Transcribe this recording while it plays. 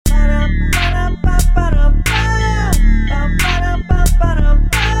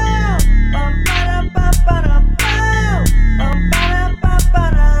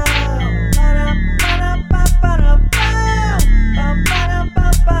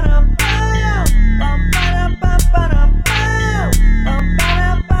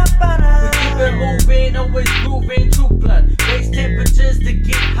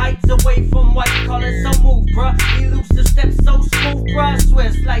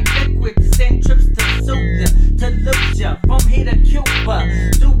like liquid to send trips to soothe ya, to lose ya, from here to Cuba.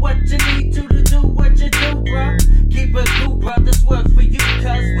 Do what you need to do what you do, bruh. Keep it cool, bruh, this works for you,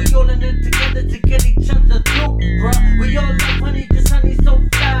 cause we all in it together to get each other through, bruh. We all love honey, cause honey's so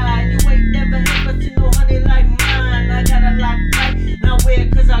fly. You ain't never ever seen no honey like mine. I got a lot tight, now wear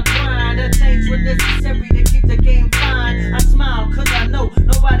cause I grind. I change when necessary to keep the game fine. I smile cause I know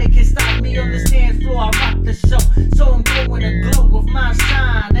nobody can stop me on the dance floor. I rock the show, so I'm going to glow with my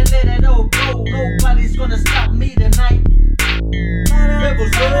shine and let it all go. Nobody's gonna stop me tonight.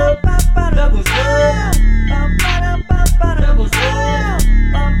 Levels up, levels up, levels up, levels up, levels up,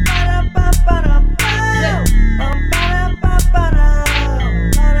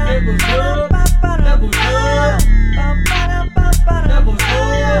 levels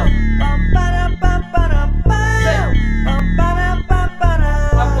up.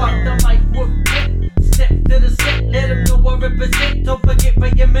 I rock the mic with grit. Step to the set, let them know I represent. Don't forget by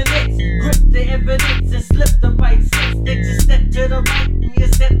your minutes. Grip the evidence and slip the right sense. Then you step to the right and you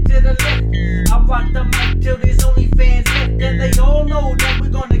step to the left. I rock the mic till there's only fans left. And they all know that we're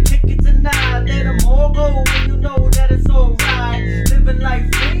gonna kick it tonight. Let them all go when you know that it's alright. Living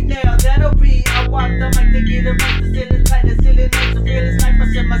life free now, that'll be. I rock the mic to get it right. The ceiling tight, the ceiling nice. The fearless life, I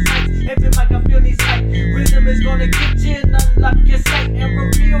set my sights. Every mic I feel needs sight. Rhythm is gonna get you and unlock your sight. And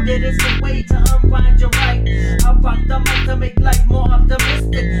reveal that it's the way to unwind your right. I rock the mic to make life more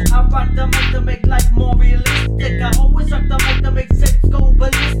optimistic. I rock the mic to make life more realistic. I always rock the mic to make sex go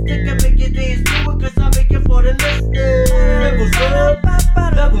ballistic and make your dance do it cause I make it for the listeners. Levels up,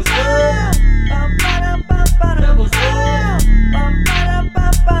 levels up, levels up, levels up,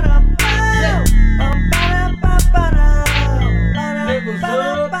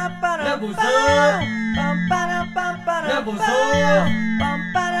 levels up, levels up.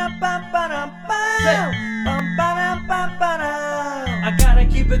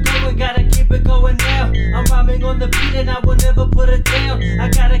 I gotta keep it going now. I'm rhyming on the beat and I will never put it down. I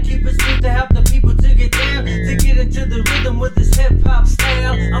gotta keep it smooth to help the people to get down, to get into the rhythm with this hip-hop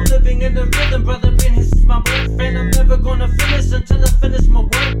style. I'm living in the rhythm, brother, Ben, this is my work. And I'm never gonna finish until I finish my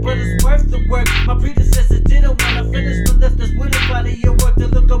work. But it's worth the work. My predecessor didn't wanna finish, but left us with a body of work to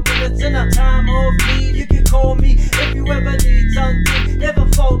look up when it's in a time of need. You can call me if you ever need something. Never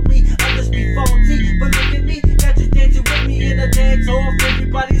fault me, I'll just be faulty. But look at me, got you dancing with me in a dance off.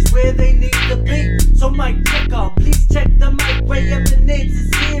 Everybody's where they need to be. So mic checker, please check the mic where eminence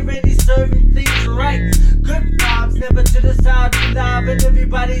is here and he's serving things right. Good vibes, never to the side, we live and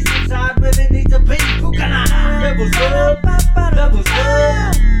everybody's inside where they need to be. Who can I hide? Levels up.